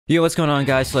Yo, what's going on,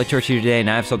 guys? Selectorch here today, and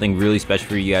I have something really special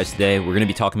for you guys today. We're going to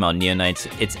be talking about Neonites.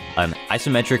 It's an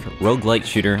isometric roguelike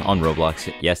shooter on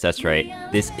Roblox. Yes, that's right.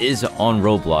 This is on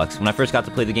Roblox. When I first got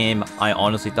to play the game, I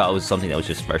honestly thought it was something that was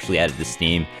just freshly added to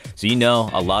Steam. So you know,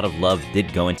 a lot of love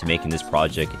did go into making this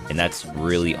project, and that's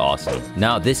really awesome.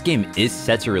 Now, this game is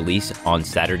set to release on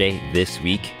Saturday this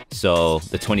week. So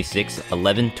the 26th,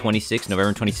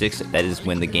 November 26th, that is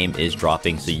when the game is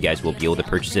dropping. So you guys will be able to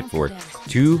purchase it for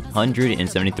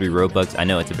 273 Robux. I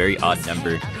know it's a very odd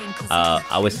number.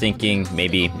 I was thinking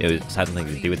maybe it was something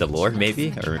to do with the lore,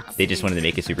 maybe, or they just wanted to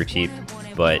make it super cheap.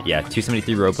 But yeah,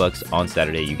 273 Robux on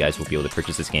Saturday. You guys will be able to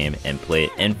purchase this game and play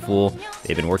it in full.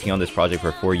 They've been working on this project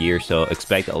for 4 years, so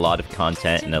expect a lot of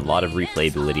content and a lot of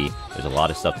replayability. There's a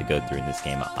lot of stuff to go through in this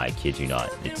game. I kid you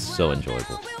not. It's so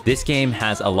enjoyable. This game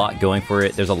has a lot going for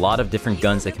it. There's a lot of different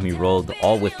guns that can be rolled,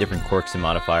 all with different quirks and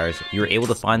modifiers. You're able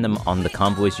to find them on the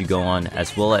convoys you go on,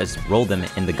 as well as roll them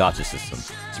in the gacha system.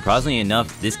 Surprisingly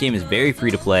enough, this game is very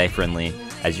free-to-play friendly,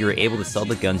 as you're able to sell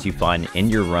the guns you find in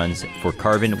your runs for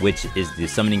carbon, which is the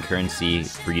summoning currency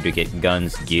for you to get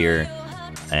guns, gear,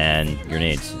 and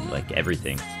grenades, like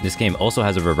everything. This game also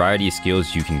has a variety of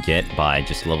skills you can get by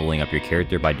just leveling up your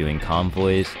character by doing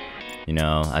convoys. You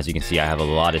know, as you can see, I have a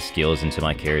lot of skills into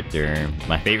my character.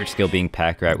 My favorite skill being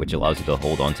Pack Rat, which allows you to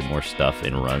hold on to more stuff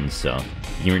in runs, so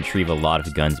you can retrieve a lot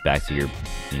of guns back to your,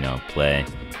 play,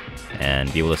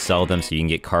 and be able to sell them so you can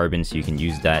get carbon, so you can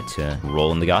use that to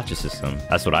roll in the gacha system.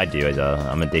 That's what I do.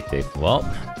 I'm addicted. Well,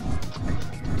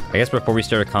 I guess before we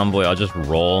start a convoy, I'll just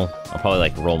roll. I'll probably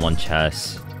roll one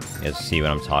chest. You guys see what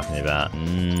I'm talking about.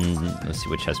 Let's see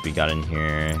what chest we got in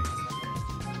here.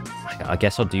 I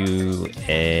guess I'll do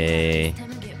I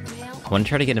want to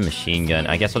try to get a machine gun.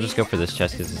 I guess I'll just go for this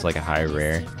chest because it's like a high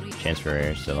rare chance for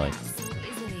rare. So yeah,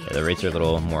 the rates are a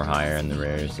little more higher in the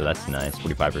rares, so that's nice,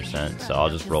 45%. So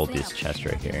I'll just roll this chest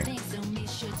right here.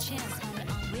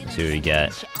 Let's see what we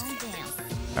get.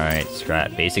 All right,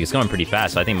 scrap basic. It's going pretty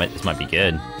fast, so I think this might be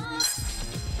good.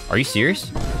 Are you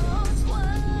serious?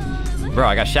 Bro,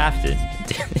 I got shafted.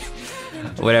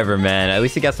 Whatever, man. At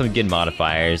least we got some good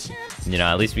modifiers. You know,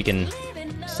 at least we can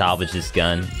salvage this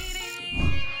gun.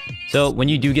 So when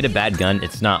you do get a bad gun,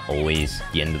 it's not always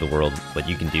the end of the world. What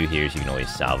you can do here is you can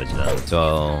always salvage them.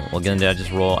 So what gun did I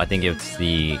just roll? I think it's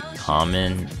the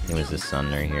common. I think it was this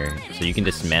sun right here. So you can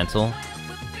dismantle.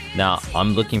 Now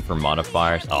I'm looking for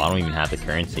modifiers. Oh, I don't even have the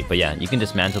currency, but yeah, you can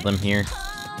dismantle them here,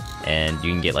 and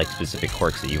you can get like specific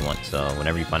quirks that you want. So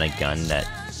whenever you find a gun that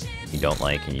you don't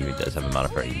like and it does have a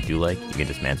modifier you do like, you can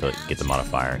dismantle it, get the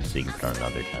modifier, so you can put on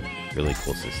another gun. Really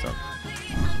cool system.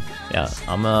 Yeah,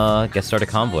 I'm gonna start a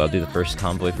convoy. I'll do the first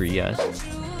convoy for you guys,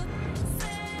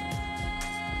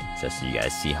 just so you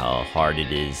guys see how hard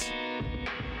it is.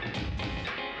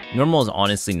 Normal is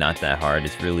honestly not that hard.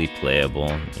 It's really playable.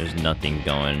 There's nothing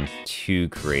going too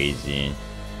crazy.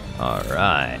 All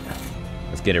right,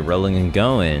 let's get it rolling and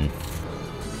going.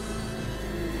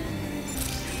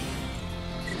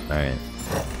 All right,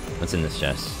 what's in this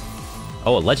chest?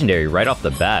 Oh, a legendary right off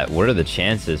the bat. What are the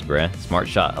chances, bruh? Smart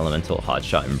shot, elemental, hot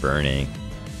shot, and burning.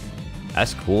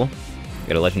 That's cool.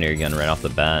 Got a legendary gun right off the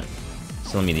bat.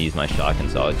 So let me use my shotgun,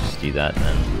 so I'll just do that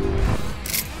then.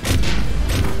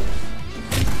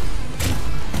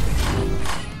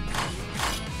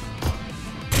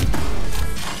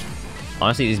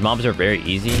 Honestly, these mobs are very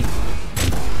easy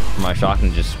for my shotgun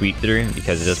to just sweep through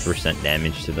because it does percent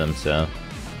damage to them, so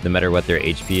no matter what their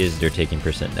HP is, they're taking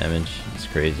percent damage. It's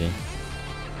crazy.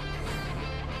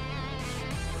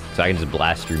 So I can just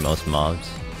blast through most mobs.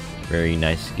 Very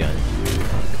nice gun.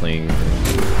 Clean.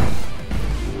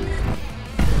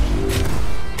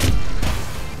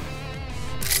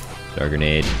 Star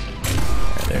grenade.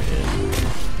 Alright, there it is.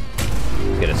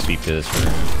 Just gotta sweep to this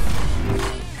room.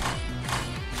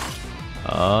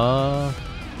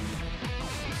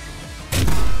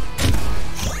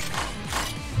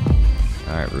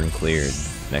 Alright, room cleared.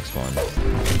 Next one.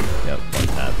 Yep,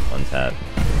 one tap.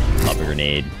 Pop a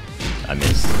grenade. I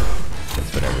missed.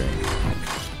 That's whatever.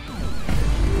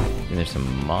 And there's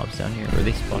some mobs down here. Where are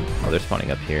they spawning? Oh, they're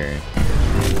spawning up here.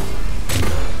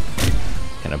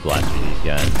 Kind of blast through these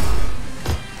guys.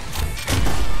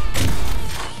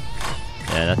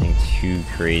 Yeah, nothing too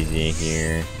crazy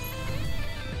here.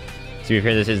 To be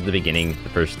fair, this is the beginning, the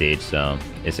first stage, so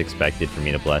it's expected for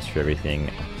me to blast through everything.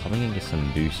 I'm probably gonna get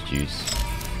some boost juice.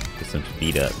 Get some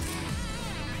speed up.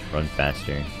 Run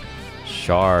faster.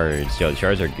 Shards. Yo, the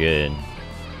shards are good.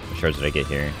 What shards did I get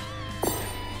here?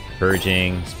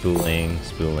 Purging, spooling,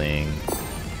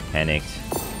 panicked,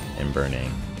 and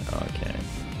burning. Okay.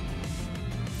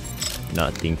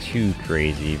 Nothing too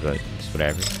crazy, but just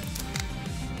whatever.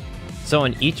 So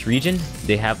in each region,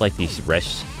 they have like these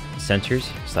rest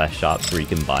centers / shops where you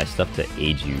can buy stuff to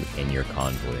aid you in your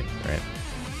convoy, right?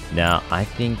 Now, I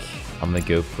think I'm gonna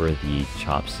go for the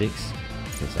chopsticks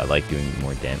because I like doing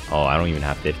more damage. Oh, I don't even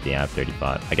have 50, I have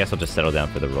 35. I guess I'll just settle down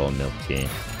for the roll milk tea.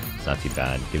 It's not too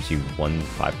bad. It gives you 5%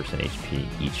 HP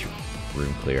each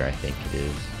room clear, I think it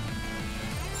is.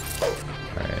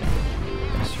 Alright,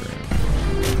 next room.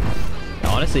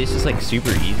 Now, honestly, it's just like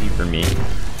super easy for me.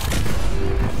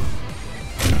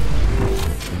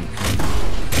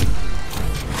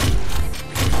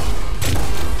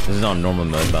 This is on normal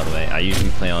mode, by the way. I usually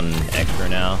play on extra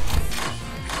now.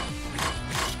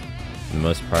 For the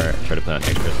most part, I try to play on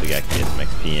extra so I can get some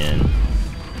XP in.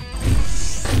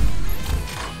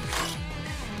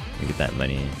 Get that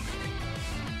money.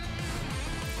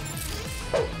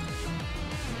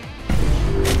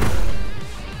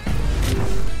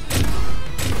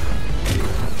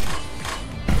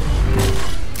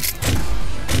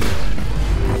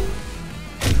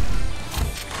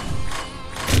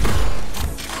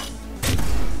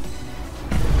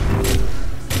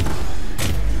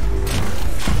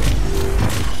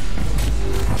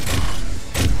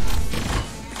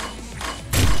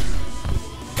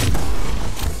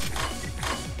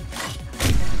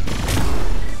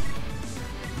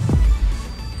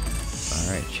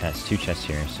 Chests, 2 chests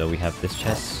here. So we have this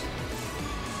chest,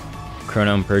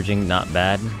 Chrono and Purging, not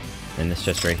bad. And this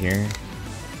chest right here,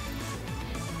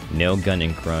 Nail Gun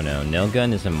and Chrono. Nail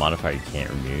Gun is a modifier you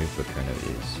can't remove, but Chrono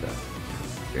is, so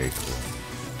very cool.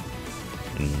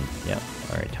 And yeah,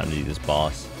 alright, time to do this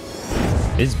boss.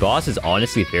 This boss is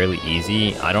honestly fairly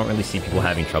easy. I don't really see people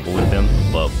having trouble with him,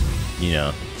 but you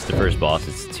know, it's the first boss,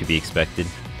 it's to be expected.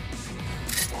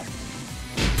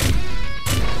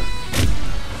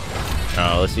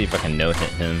 Let's see if I can no-hit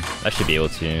him. I should be able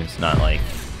to. It's not like...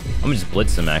 I'm gonna just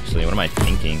blitz him, actually. What am I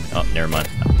thinking? Oh, never mind.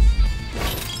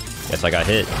 Guess I got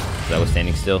hit. So I was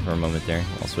standing still for a moment there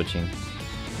while switching.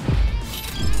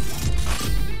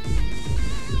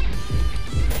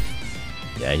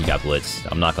 Yeah, he got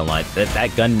blitzed. I'm not gonna lie.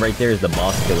 That gun right there is the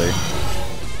boss killer.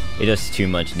 It does too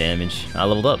much damage. I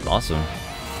leveled up. Awesome.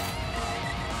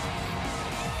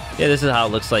 Yeah, this is how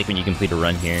it looks like when you complete a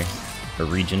run here. A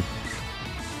region.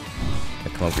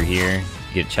 Come over here,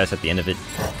 get a chest at the end of it.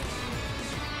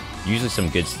 Usually some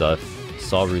good stuff.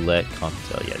 Saw roulette,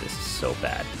 confidence. Oh yeah, this is so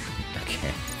bad.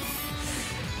 Okay.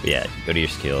 But yeah, go to your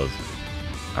skills.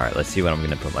 Alright, let's see what I'm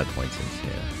gonna put my points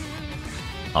into.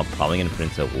 I'm probably gonna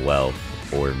put into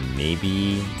wealth or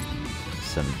maybe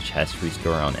some chest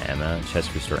restore on ammo.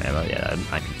 Chest restore ammo, yeah, that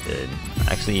might be good.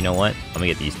 Actually, you know what? I'm gonna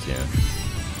get these 2.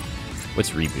 What's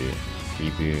reboot?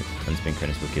 Reboot, unspent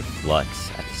credits will give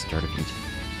flux at the start of each.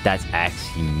 That's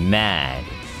actually mad.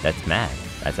 That's mad.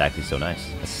 That's actually so nice.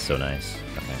 That's so nice.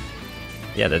 Okay.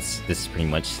 Yeah, this is pretty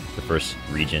much the first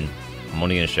region. I'm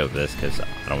only gonna show this because I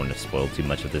don't want to spoil too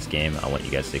much of this game. I want you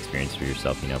guys to experience for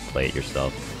yourself, you know, play it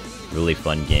yourself. Really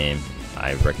fun game.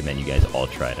 I recommend you guys all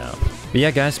try it out. But yeah,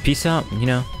 guys, peace out. You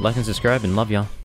know, like and subscribe and love y'all.